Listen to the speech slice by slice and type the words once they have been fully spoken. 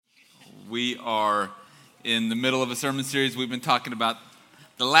We are in the middle of a sermon series we've been talking about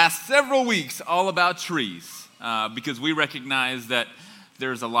the last several weeks, all about trees, because we recognize that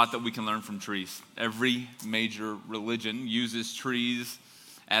there's a lot that we can learn from trees. Every major religion uses trees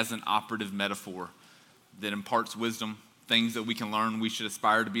as an operative metaphor that imparts wisdom, things that we can learn. We should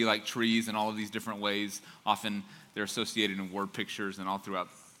aspire to be like trees in all of these different ways. Often they're associated in word pictures, and all throughout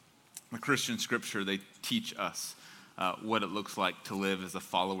the Christian scripture, they teach us what it looks like to live as a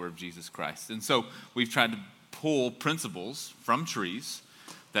follower of Jesus Christ. And so we've tried to pull principles from trees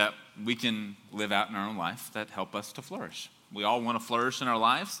that we can live out in our own life that help us to flourish. We all want to flourish in our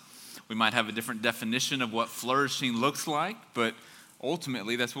lives. We might have a different definition of what flourishing looks like, but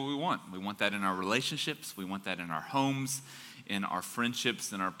ultimately that's what we want. We want that in our relationships. We want that in our homes, in our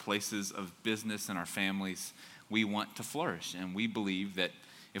friendships, in our places of business, in our families. We want to flourish, and we believe that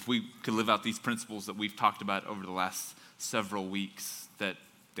if we could live out these principles that we've talked about over the last several weeks, that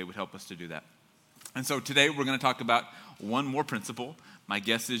they would help us to do that. And so today we're going to talk about one more principle. My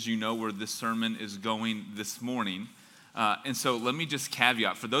guess is you know where this sermon is going this morning. And so let me just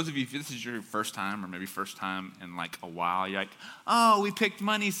caveat, for those of you, if this is your first time or maybe first time in like a while, you're like, oh, we picked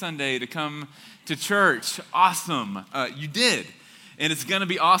Money Sunday to come to church. Awesome. You did. And it's going to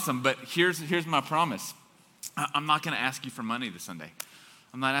be awesome. But here's my promise. I'm not going to ask you for money this Sunday.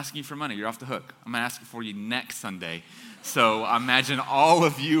 I'm not asking you for money. You're off the hook. I'm going to ask for you next Sunday. So I imagine all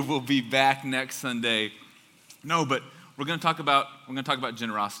of you will be back next Sunday. No, but we're going to talk about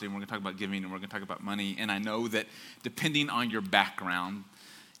generosity, and we're going to talk about giving, and we're going to talk about money. And I know that depending on your background,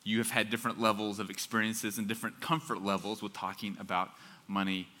 you have had different levels of experiences and different comfort levels with talking about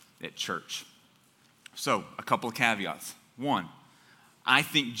money at church. So a couple of caveats. One, I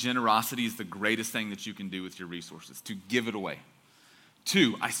think generosity is the greatest thing that you can do with your resources, to give it away.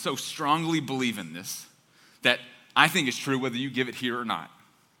 Two, I so strongly believe in this that I think it's true whether you give it here or not.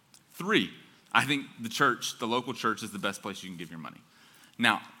 Three, I think the local church is the best place you can give your money.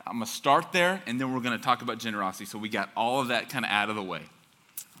 Now, I'm going to start there, and then we're going to talk about generosity. So we got all of that kind of out of the way.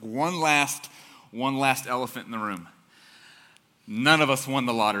 One last elephant in the room. None of us won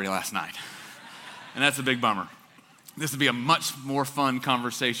the lottery last night, and that's a big bummer. This would be a much more fun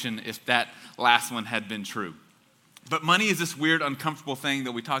conversation if that last one had been true. But money is this weird, uncomfortable thing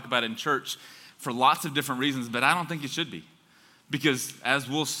that we talk about in church for lots of different reasons, but I don't think it should be. Because as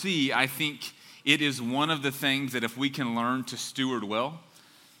we'll see, I think it is one of the things that if we can learn to steward well,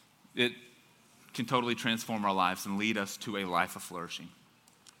 it can totally transform our lives and lead us to a life of flourishing.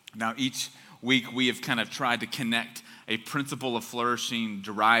 Now, each week we have kind of tried to connect a principle of flourishing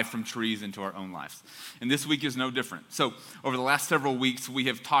derived from trees into our own lives. And this week is no different. So over the last several weeks, we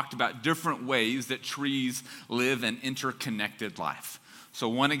have talked about different ways that trees live an interconnected life. So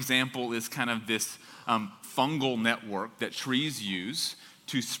one example is kind of this fungal network that trees use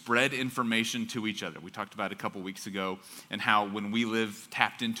to spread information to each other. We talked about it a couple weeks ago, and how when we live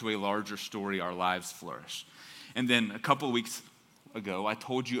tapped into a larger story, our lives flourish. And then a couple of weeks ago, I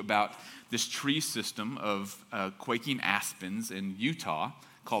told you about this tree system of quaking aspens in Utah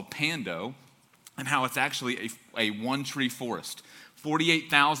called Pando, and how it's actually a one-tree forest.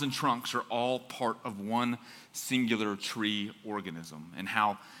 48,000 trunks are all part of one singular tree organism, and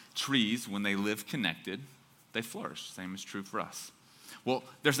how trees, when they live connected, they flourish. Same is true for us. Well,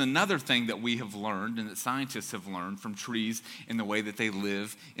 there's another thing that we have learned and that scientists have learned from trees in the way that they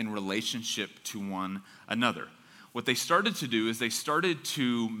live in relationship to one another. What they started to do is they started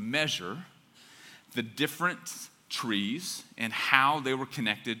to measure the different trees and how they were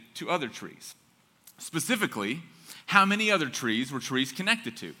connected to other trees. Specifically, how many other trees were trees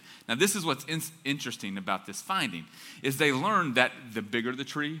connected to. Now, this is what's interesting about this finding, is they learned that the bigger the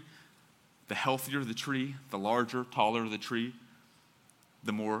tree, the healthier the tree, the larger, taller the tree,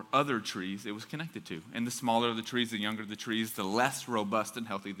 the more other trees it was connected to. And the smaller the trees, the younger the trees, the less robust and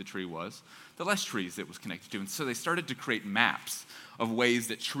healthy the tree was, the less trees it was connected to. And so they started to create maps of ways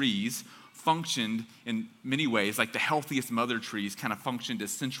that trees functioned in many ways, like the healthiest mother trees kind of functioned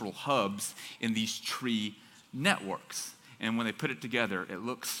as central hubs in these tree networks. And when they put it together, it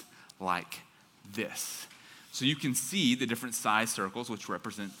looks like this. So you can see the different size circles, which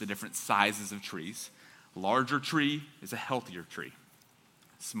represent the different sizes of trees. Larger tree is a healthier tree.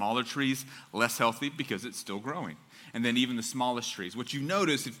 Smaller trees, less healthy because it's still growing. And then even the smallest trees. What you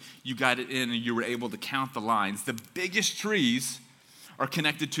notice if you got it in and you were able to count the lines, the biggest trees are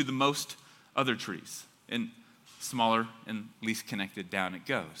connected to the most other trees. And smaller and least connected down it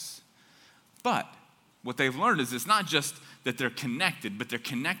goes. But what they've learned is it's not just that they're connected, but they're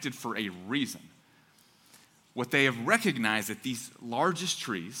connected for a reason. What they have recognized that these largest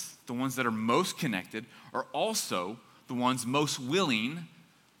trees, the ones that are most connected, are also the ones most willing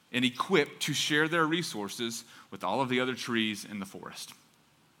and equipped to share their resources with all of the other trees in the forest.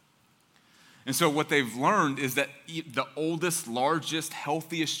 And so what they've learned is that the oldest, largest,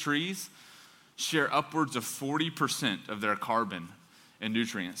 healthiest trees share upwards of 40% of their carbon and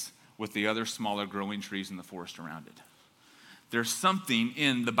nutrients with the other smaller growing trees in the forest around it. There's something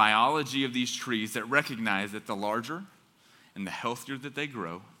in the biology of these trees that recognize that the larger and the healthier that they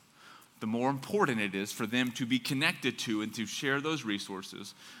grow, the more important it is for them to be connected to and to share those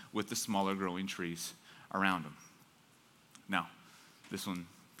resources with the smaller growing trees around them. Now, this one,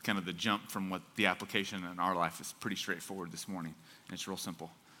 kind of the jump from what the application in our life is pretty straightforward this morning, and it's real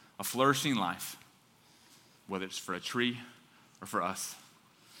simple. A flourishing life, whether it's for a tree or for us,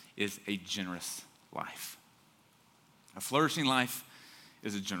 is a generous life. A flourishing life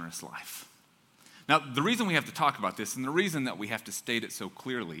is a generous life. Now, the reason we have to talk about this and the reason that we have to state it so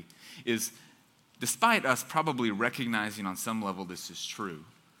clearly is, despite us probably recognizing on some level this is true,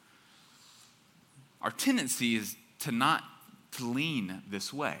 our tendency is to lean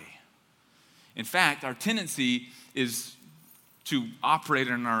this way. In fact, our tendency is to operate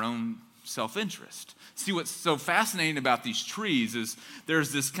in our own self-interest. See, what's so fascinating about these trees is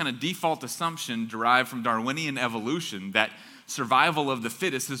there's this kind of default assumption derived from Darwinian evolution that survival of the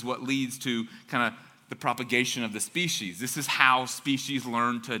fittest is what leads to kind of the propagation of the species. This is how species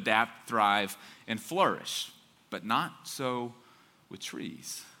learn to adapt, thrive, and flourish. But not so with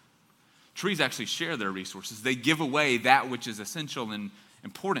trees. Trees actually share their resources. They give away that which is essential and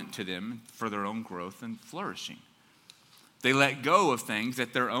important to them for their own growth and flourishing. They let go of things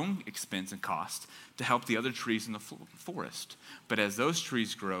at their own expense and cost to help the other trees in the forest. But as those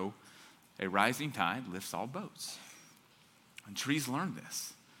trees grow, a rising tide lifts all boats. And trees learn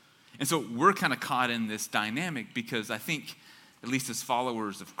this. And so we're kind of caught in this dynamic because I think, at least as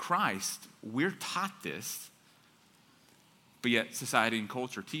followers of Christ, we're taught this, but yet society and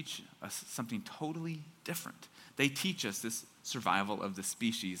culture teach us something totally different. They teach us this survival of the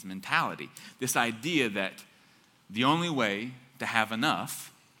species mentality, this idea that the only way to have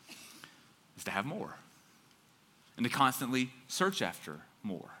enough is to have more and to constantly search after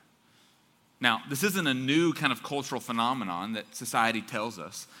more. Now, this isn't a new kind of cultural phenomenon that society tells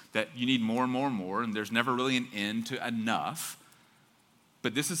us that you need more and more and more, and there's never really an end to enough.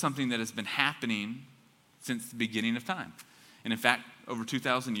 But this is something that has been happening since the beginning of time. And in fact, over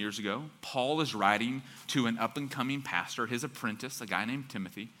 2,000 years ago, Paul is writing to an up-and-coming pastor, his apprentice, a guy named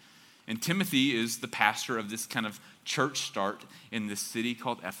Timothy. And Timothy is the pastor of this kind of church start in this city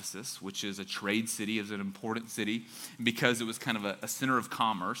called Ephesus, which is a trade city, is an important city. And because it was kind of a center of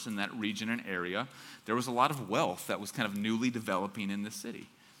commerce in that region and area, there was a lot of wealth that was kind of newly developing in the city.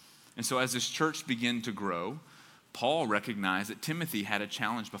 And so as this church began to grow, Paul recognized that Timothy had a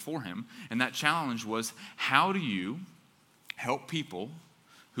challenge before him. And that challenge was, how do you help people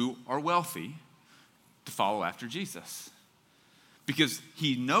who are wealthy to follow after Jesus? Because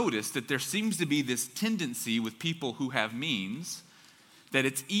he noticed that there seems to be this tendency with people who have means that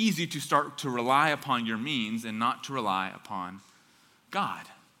it's easy to start to rely upon your means and not to rely upon God.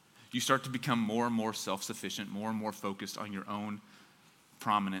 You start to become more and more self-sufficient, more and more focused on your own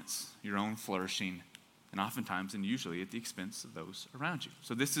prominence, your own flourishing, and oftentimes and usually at the expense of those around you.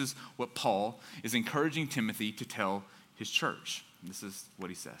 So this is what Paul is encouraging Timothy to tell his church. And this is what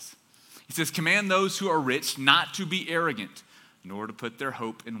he says. He says, "Command those who are rich not to be arrogant, nor to put their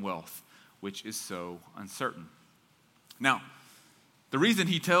hope in wealth, which is so uncertain." Now, the reason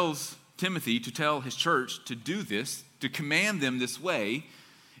he tells Timothy to tell his church to do this, to command them this way,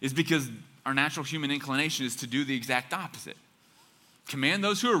 is because our natural human inclination is to do the exact opposite. Command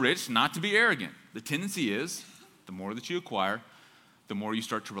those who are rich not to be arrogant. The tendency is, the more that you acquire, the more you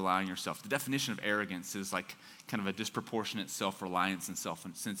start to rely on yourself. The definition of arrogance is like kind of a disproportionate self-reliance and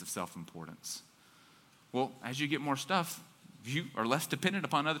sense of self-importance. Well, as you get more stuff, you are less dependent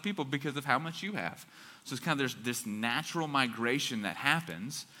upon other people because of how much you have. So it's kind of there's this natural migration that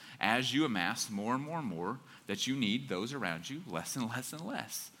happens as you amass more and more and more that you need those around you less and less and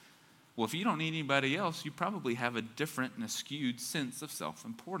less. Well, if you don't need anybody else, you probably have a different and a skewed sense of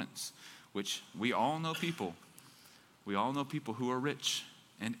self-importance, which we all know people. We all know people who are rich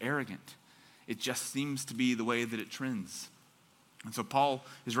and arrogant. It just seems to be the way that it trends. And so Paul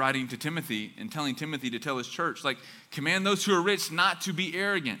is writing to Timothy and telling Timothy to tell his church, like, command those who are rich not to be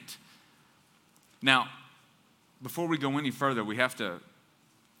arrogant. Now, before we go any further, we have to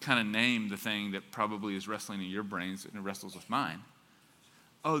kind of name the thing that probably is wrestling in your brains and it wrestles with mine.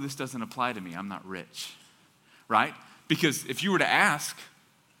 Oh, this doesn't apply to me. I'm not rich, right? Because if you were to ask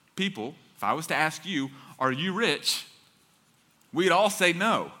people, if I was to ask you, are you rich? We'd all say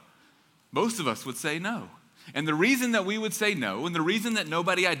no. Most of us would say no. And the reason that we would say no, and the reason that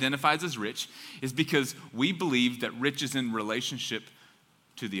nobody identifies as rich, is because we believe that rich is in relationship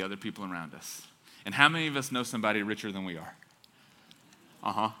to the other people around us. And how many of us know somebody richer than we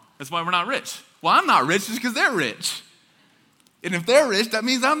are? That's why we're not rich. Well, I'm not rich just because they're rich. And if they're rich, that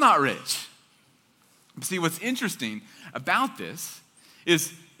means I'm not rich. See, what's interesting about this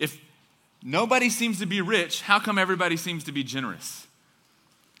is if nobody seems to be rich, how come everybody seems to be generous?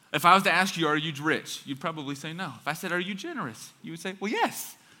 If I was to ask you, are you rich? You'd probably say no. If I said, are you generous? You would say, well,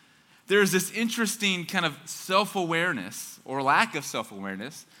 yes. There's this interesting kind of self-awareness or lack of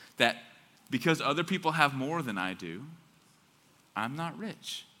self-awareness that because other people have more than I do, I'm not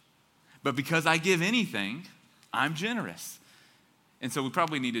rich. But because I give anything, I'm generous. And so we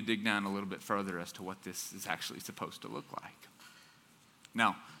probably need to dig down a little bit further as to what this is actually supposed to look like.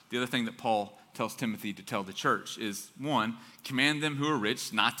 Now, the other thing that Paul tells Timothy to tell the church is, one, command them who are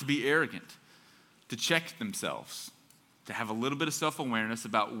rich not to be arrogant, to check themselves, to have a little bit of self-awareness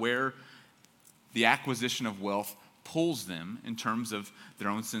about where the acquisition of wealth pulls them in terms of their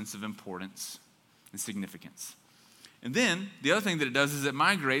own sense of importance and significance. And then the other thing that it does is it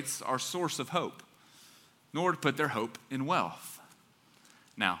migrates our source of hope, nor to put their hope in wealth.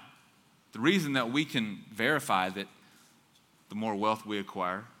 Now, the reason that we can verify that the more wealth we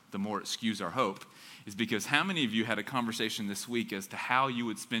acquire, the more it skews our hope, is because how many of you had a conversation this week as to how you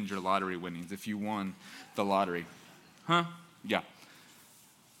would spend your lottery winnings if you won the lottery? Yeah.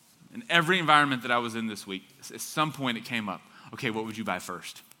 In every environment that I was in this week, at some point it came up. Okay, what would you buy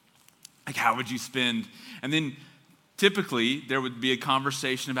first? Like, how would you spend? And then typically there would be a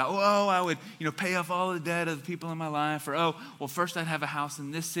conversation about, oh, I would, pay off all the debt of the people in my life. Or, oh, well, first I'd have a house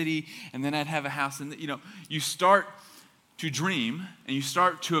in this city, and then I'd have a house in, you start to dream and you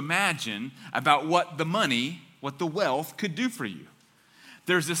start to imagine about what the money, what the wealth could do for you.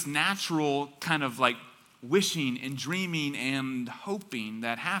 There's this natural kind of like wishing and dreaming and hoping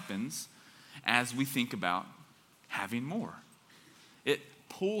that happens as we think about having more. It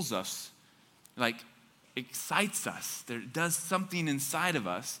pulls us, like excites us. There does something inside of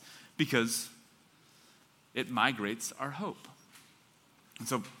us because it migrates our hope. And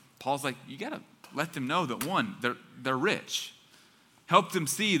so Paul's like, you got to let them know that one, they're rich. Help them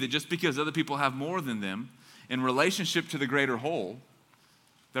see that just because other people have more than them, in relationship to the greater whole,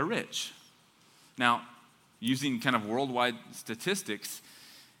 they're rich. Now, using kind of worldwide statistics,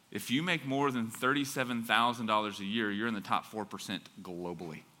 if you make more than $37,000 a year, you're in the top 4%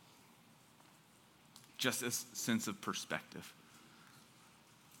 globally. Just a sense of perspective.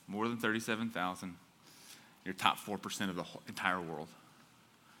 More than 37,000, you're top 4% of the whole, entire world.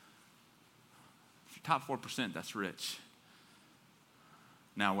 If you're top 4%, that's rich.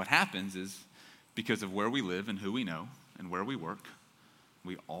 Now, what happens is, because of where we live and who we know and where we work,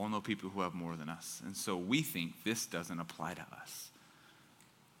 we all know people who have more than us. And so we think this doesn't apply to us.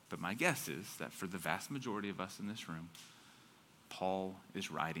 But my guess is that for the vast majority of us in this room, Paul is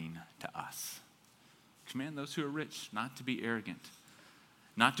writing to us. Command those who are rich not to be arrogant,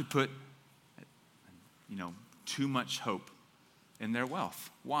 not to put, too much hope in their wealth.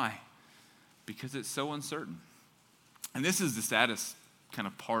 Why? Because it's so uncertain. And this is the saddest kind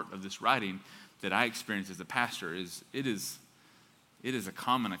of part of this writing that I experience as a pastor is it is a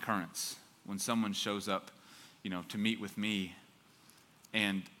common occurrence when someone shows up, to meet with me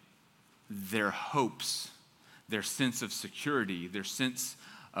and their hopes, their sense of security, their sense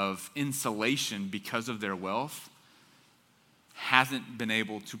of insulation because of their wealth hasn't been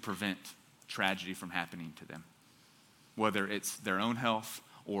able to prevent tragedy from happening to them. Whether it's their own health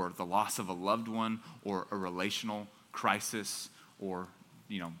or the loss of a loved one or a relational crisis or,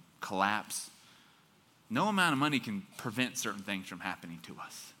 collapse. No amount of money can prevent certain things from happening to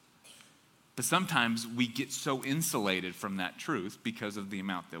us. But sometimes we get so insulated from that truth because of the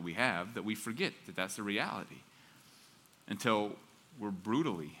amount that we have that we forget that that's a reality until we're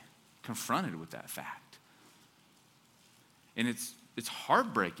brutally confronted with that fact. And it's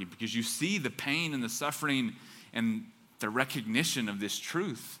heartbreaking because you see the pain and the suffering and the recognition of this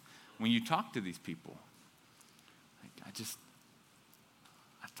truth when you talk to these people.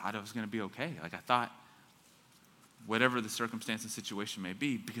 I thought it was going to be okay. I thought whatever the circumstance and situation may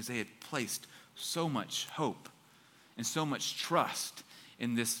be, because they had placed so much hope and so much trust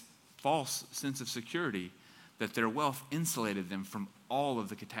in this false sense of security that their wealth insulated them from all of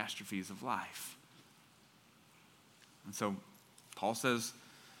the catastrophes of life. And so Paul says,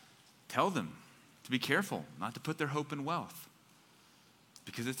 tell them to be careful not to put their hope in wealth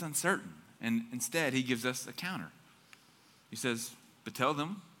because it's uncertain. And instead, he gives us a counter. He says, but tell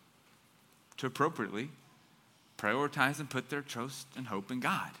them to appropriately prioritize and put their trust and hope in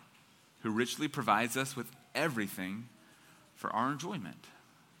God, who richly provides us with everything for our enjoyment.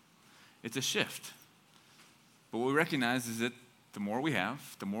 It's a shift. But what we recognize is that the more we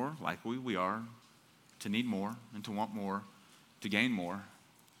have, the more likely we are to need more and to want more, to gain more,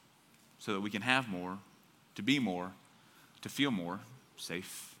 so that we can have more, to be more, to feel more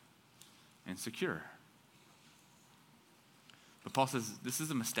safe and secure. But Paul says this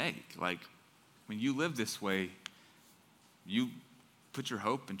is a mistake. Like, when you live this way, you put your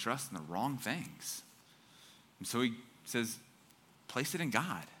hope and trust in the wrong things. And so he says, place it in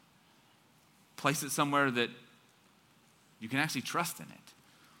God. Place it somewhere that you can actually trust in it.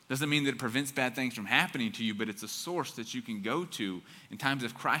 Doesn't mean that it prevents bad things from happening to you, but it's a source that you can go to in times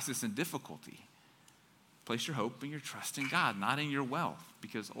of crisis and difficulty. Place your hope and your trust in God, not in your wealth,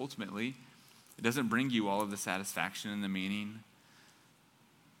 because ultimately it doesn't bring you all of the satisfaction and the meaning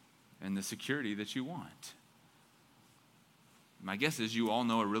and the security that you want. My guess is you all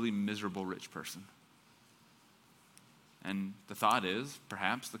know a really miserable rich person. And the thought is,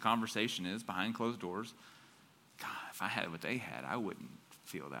 perhaps the conversation is, behind closed doors, God, if I had what they had, I wouldn't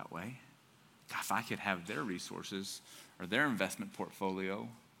feel that way. God, if I could have their resources or their investment portfolio,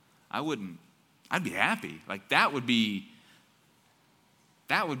 I'd be happy. Like, that would be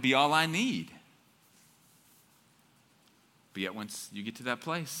all I need. But yet once you get to that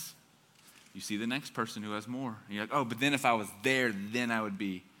place, you see the next person who has more. And you're like, oh, but then if I was there, then I would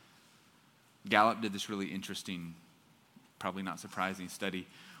be. Gallup did this really interesting, probably not surprising study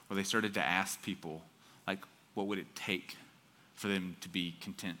where they started to ask people, like, what would it take for them to be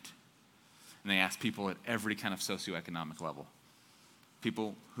content? And they asked people at every kind of socioeconomic level.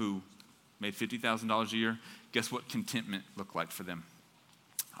 People who made $50,000 a year, guess what contentment looked like for them?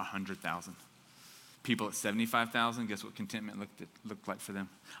 100,000. People at 75,000, guess what contentment looked like for them?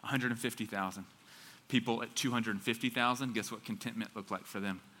 150,000. People at 250,000, guess what contentment looked like for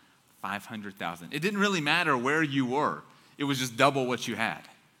them? 500,000. It didn't really matter where you were. It was just double what you had.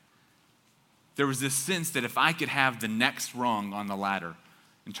 There was this sense that if I could have the next rung on the ladder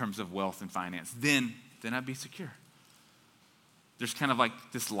in terms of wealth and finance, then I'd be secure. There's kind of like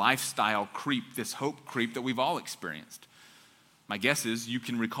this lifestyle creep, this hope creep that we've all experienced. My guess is you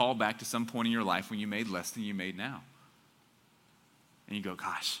can recall back to some point in your life when you made less than you made now. And you go,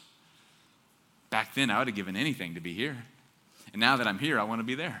 gosh, back then I would have given anything to be here. And now that I'm here, I want to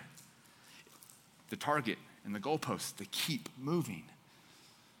be there. The target and the goalposts, they keep moving.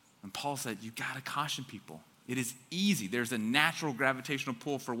 And Paul said, you got to caution people. It is easy. There's a natural gravitational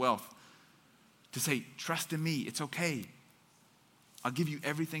pull for wealth to say, trust in me. It's okay. I'll give you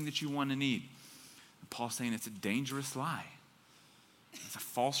everything that you want and need. And Paul's saying it's a dangerous lie. It's a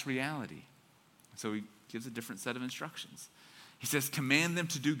false reality. So he gives a different set of instructions. He says, command them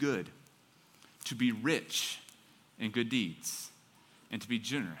to do good, to be rich in good deeds, and to be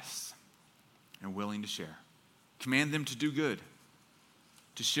generous and willing to share. Command them to do good,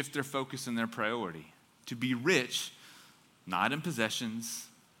 to shift their focus and their priority, to be rich, not in possessions,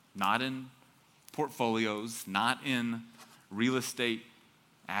 not in portfolios, not in real estate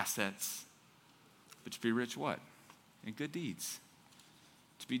assets, but to be rich what? In good deeds.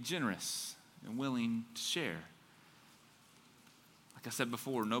 To be generous and willing to share. Like I said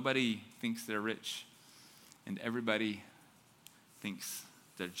before, nobody thinks they're rich, and everybody thinks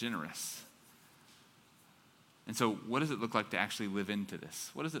they're generous. And so what does it look like to actually live into this?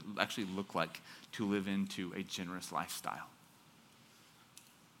 What does it actually look like to live into a generous lifestyle?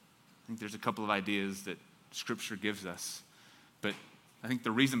 I think there's a couple of ideas that Scripture gives us, but I think the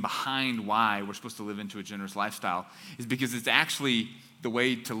reason behind why we're supposed to live into a generous lifestyle is because it's actually the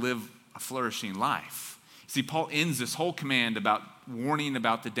way to live a flourishing life. See, Paul ends this whole command about warning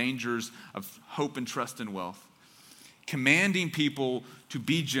about the dangers of hope and trust in wealth, commanding people to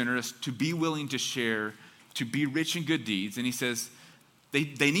be generous, to be willing to share, to be rich in good deeds. And he says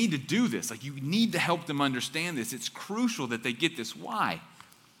they need to do this. Like, you need to help them understand this. It's crucial that they get this. Why?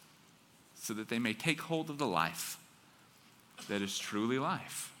 So that they may take hold of the life that is truly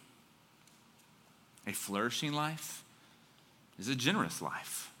life. A flourishing life is a generous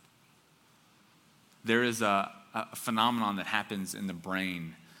life. There is a phenomenon that happens in the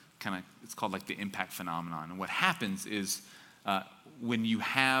brain, it's called like the impact phenomenon. And what happens is when you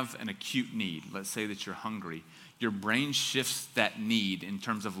have an acute need, let's say that you're hungry, your brain shifts that need in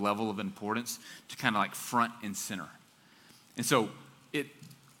terms of level of importance to kind of like front and center. And so it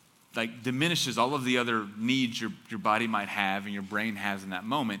like diminishes all of the other needs your body might have and your brain has in that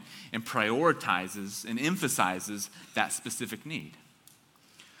moment and prioritizes and emphasizes that specific need.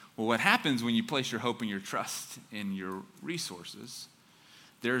 Well, what happens when you place your hope and your trust in your resources,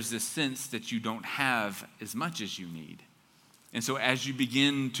 there's this sense that you don't have as much as you need. And so as you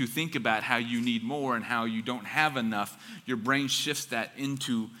begin to think about how you need more and how you don't have enough, your brain shifts that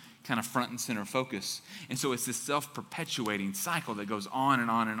into kind of front and center focus. And so it's this self-perpetuating cycle that goes on and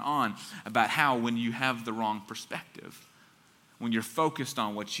on and on about how when you have the wrong perspective, when you're focused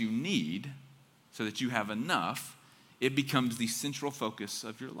on what you need so that you have enough, it becomes the central focus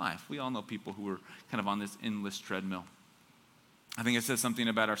of your life. We all know people who are kind of on this endless treadmill. I think it says something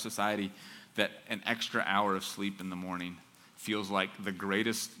about our society that an extra hour of sleep in the morning feels like the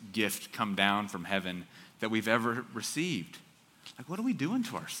greatest gift come down from heaven that we've ever received. Like, what are we doing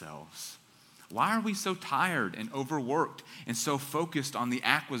to ourselves? Why are we so tired and overworked and so focused on the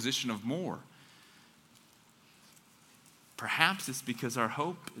acquisition of more? Perhaps it's because our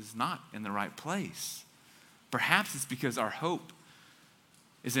hope is not in the right place. Perhaps it's because our hope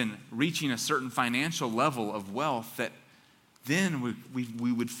is in reaching a certain financial level of wealth that then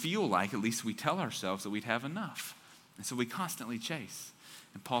we would feel like, at least we tell ourselves, that we'd have enough. And so we constantly chase.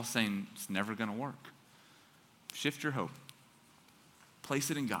 And Paul's saying it's never going to work. Shift your hope.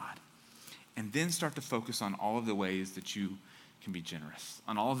 Place it in God. And then start to focus on all of the ways that you can be generous,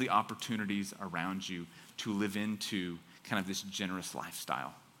 on all of the opportunities around you to live into kind of this generous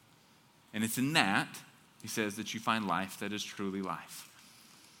lifestyle. And it's in that, he says, that you find life that is truly life.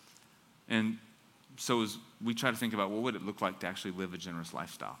 And so as we try to think about what would it look like to actually live a generous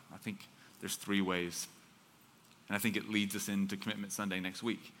lifestyle, I think there's 3 ways. And I think it leads us into Commitment Sunday next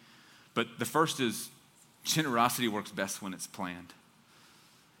week. But the first is generosity works best when it's planned.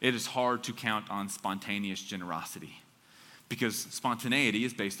 It is hard to count on spontaneous generosity because spontaneity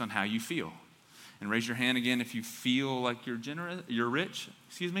is based on how you feel. And raise your hand again if you feel like you're rich.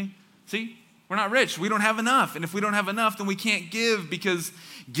 See, we're not rich. We don't have enough. And if we don't have enough, then we can't give because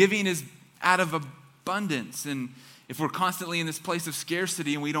giving is out of abundance. And if we're constantly in this place of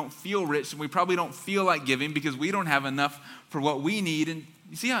scarcity and we don't feel rich, and we probably don't feel like giving because we don't have enough for what we need. And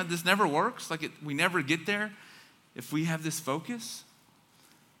you see how this never works? We never get there if we have this focus.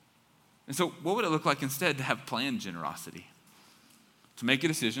 And so what would it look like instead to have planned generosity? To make a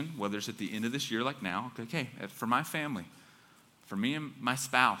decision, whether it's at the end of this year like now, okay, for my family, for me and my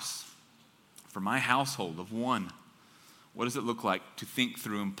spouse, for my household of one, what does it look like to think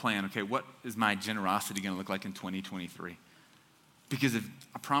through and plan, okay, what is my generosity going to look like in 2023? Because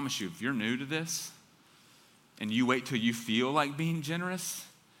I promise you, if you're new to this and you wait till you feel like being generous,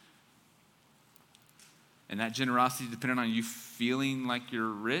 and that generosity depending on you feeling like you're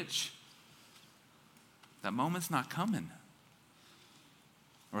rich, that moment's not coming.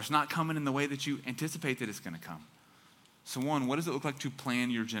 Or it's not coming in the way that you anticipate that it's going to come. So one, what does it look like to plan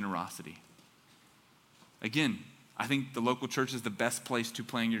your generosity? Again, I think the local church is the best place to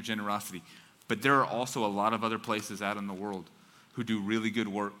plan your generosity. But there are also a lot of other places out in the world who do really good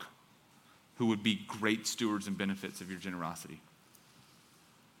work, who would be great stewards and benefits of your generosity.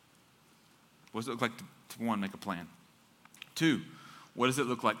 What does it look like to one, make a plan? 2, what does it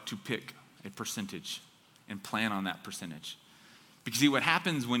look like to pick a percentage and plan on that percentage? Because see, what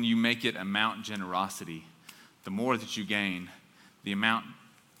happens when you make it amount generosity, the more that you gain, the amount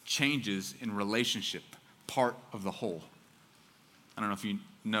changes in relationship, part of the whole. I don't know if you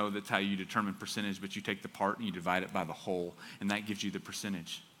know that's how you determine percentage, but you take the part and you divide it by the whole, and that gives you the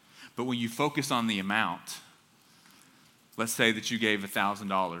percentage. But when you focus on the amount, let's say that you gave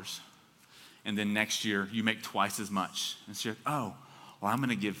 $1,000, and then next year you make twice as much. And so you're like, oh, well, I'm going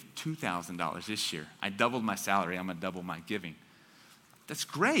to give $2,000 this year. I doubled my salary. I'm going to double my giving. That's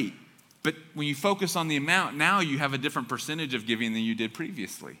great. But when you focus on the amount, now you have a different percentage of giving than you did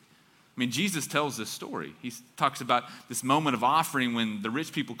previously. I mean, Jesus tells this story. He talks about this moment of offering when the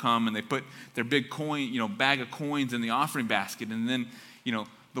rich people come and they put their big bag of coins in the offering basket. And then,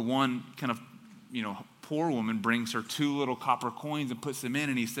 the one kind of, poor woman brings her 2 little copper coins and puts them in.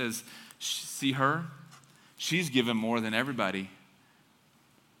 And he says, see her? She's given more than everybody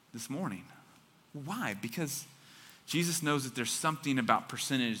this morning. Why? Because Jesus knows that there's something about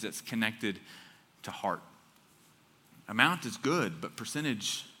percentage that's connected to heart. Amount is good, but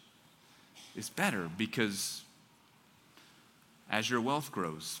percentage is better because as your wealth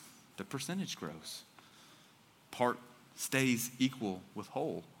grows, the percentage grows. Part stays equal with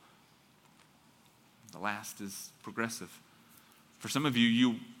whole. The last is progressive. For some of you,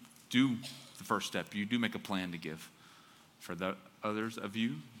 you do the first step. You do make a plan to give. For the others of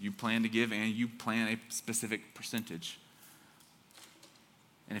you, you plan to give and you plan a specific percentage.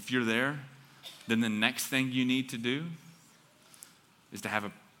 And if you're there, then the next thing you need to do is to have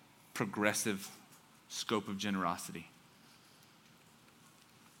a progressive scope of generosity.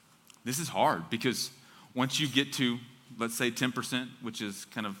 This is hard because once you get to, let's say 10%, which is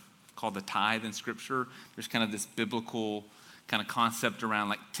kind of called the tithe in Scripture, there's kind of this biblical kind of concept around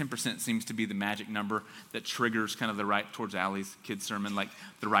like 10% seems to be the magic number that triggers kind of the right, towards Allie's kids sermon, like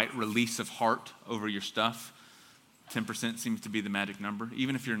the right release of heart over your stuff. 10% seems to be the magic number.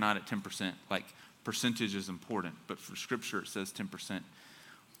 Even if you're not at 10%, like percentage is important, but for Scripture it says 10%.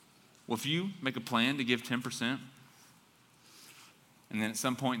 Well, if you make a plan to give 10%, and then at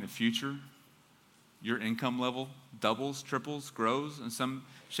some point in the future, your income level doubles, triples, grows in some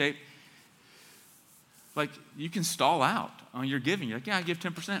shape, like you can stall out on your giving. You're like, yeah, I give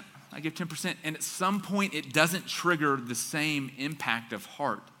 10%. I give 10%. And at some point, it doesn't trigger the same impact of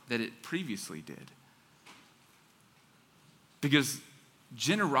heart that it previously did. Because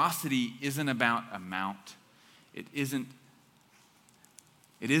generosity isn't about amount. It isn't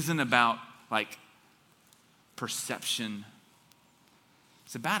about like perception.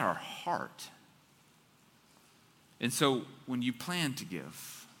 It's about our heart. And so when you plan to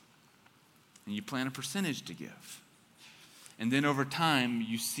give, and you plan a percentage to give, and then over time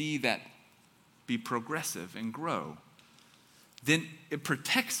you see that be progressive and grow, then it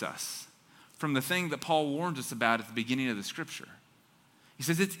protects us from the thing that Paul warns us about at the beginning of the Scripture. He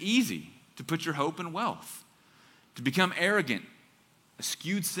says it's easy to put your hope in wealth, to become arrogant, a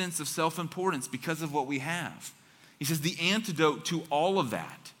skewed sense of self-importance because of what we have. He says the antidote to all of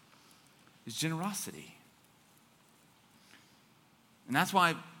that is generosity. And that's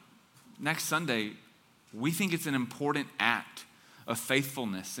why next Sunday, we think it's an important act of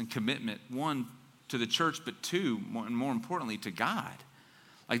faithfulness and commitment, one, to the church, but two, more importantly, to God.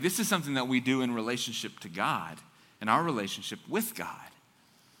 Like this is something that we do in relationship to God, in our relationship with God.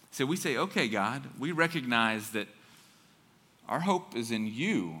 So we say, okay, God, we recognize that our hope is in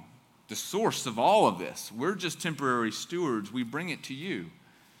you, the source of all of this. We're just temporary stewards. We bring it to you.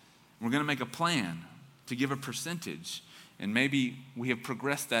 We're going to make a plan to give a percentage. And maybe we have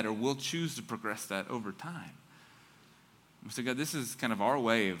progressed that or we'll choose to progress that over time. So God, this is kind of our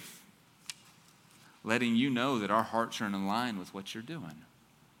way of letting you know that our hearts are in line with what you're doing.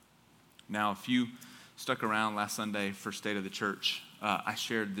 Now, if you stuck around last Sunday for State of the Church, I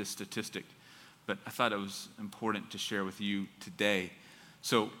shared this statistic, but I thought it was important to share with you today.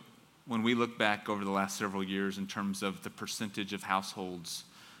 So when we look back over the last several years in terms of the percentage of households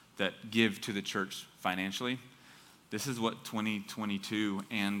that give to the church financially, this is what 2022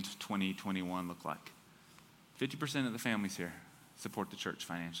 and 2021 look like. 50% of the families here support the church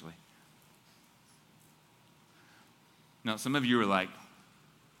financially. Now, some of you are like,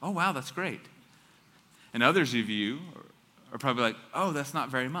 oh, wow, that's great. And others of you are probably like, oh, that's not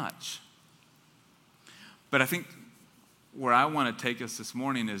very much. But I think where I want to take us this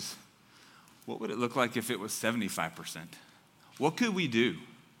morning is, what would it look like if it was 75%? What could we do?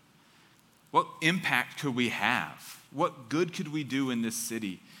 What impact could we have? What good could we do in this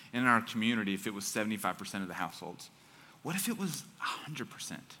city, in our community, if it was 75% of the households? What if it was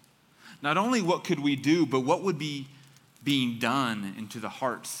 100%? Not only what could we do, but what would be being done into the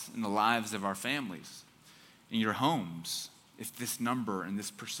hearts and the lives of our families, in your homes, if this number and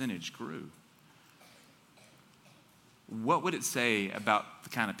this percentage grew? What would it say about the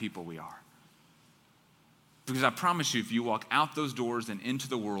kind of people we are? Because I promise you, if you walk out those doors and into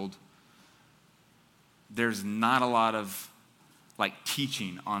the world, there's not a lot of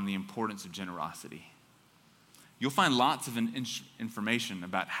teaching on the importance of generosity. You'll find lots of information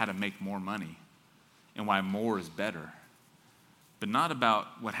about how to make more money and why more is better, but not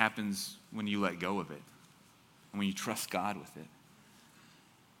about what happens when you let go of it and when you trust God with it.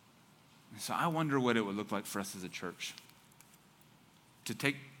 And so I wonder what it would look like for us as a church to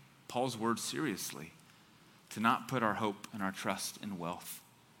take Paul's words seriously, to not put our hope and our trust in wealth,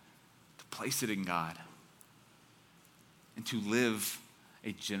 to place it in God, and to live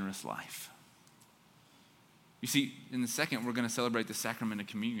a generous life. You see, in the second, we're going to celebrate the sacrament of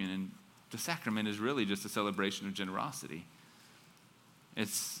communion, and the sacrament is really just a celebration of generosity.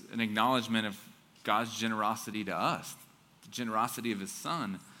 It's an acknowledgement of God's generosity to us, the generosity of his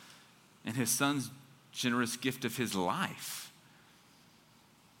Son, and his Son's generous gift of his life.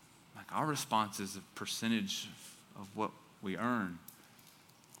 Like our response is a percentage of what we earn.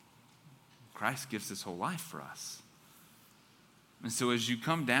 Christ gives his whole life for us. And so as you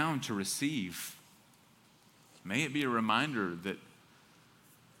come down to receive, may it be a reminder that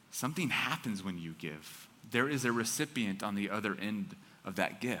something happens when you give. There is a recipient on the other end of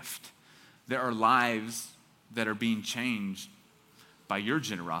that gift. There are lives that are being changed by your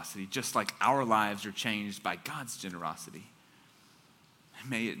generosity, just like our lives are changed by God's generosity. And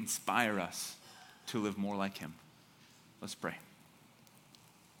may it inspire us to live more like him. Let's pray.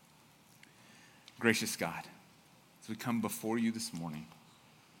 Gracious God, as we come before you this morning,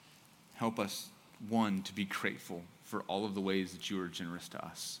 help us, one, to be grateful for all of the ways that you are generous to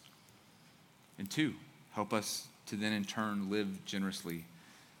us. And 2, help us to then in turn live generously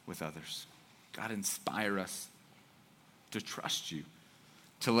with others. God, inspire us to trust you,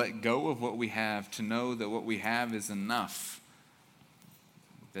 to let go of what we have, to know that what we have is enough,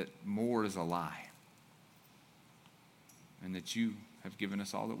 that more is a lie, and that you have given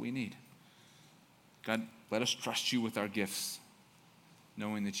us all that we need. God, let us trust you with our gifts,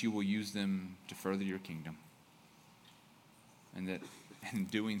 knowing that you will use them to further your kingdom, and that in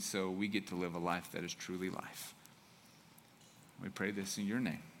doing so, we get to live a life that is truly life. We pray this in your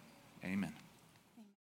name. Amen.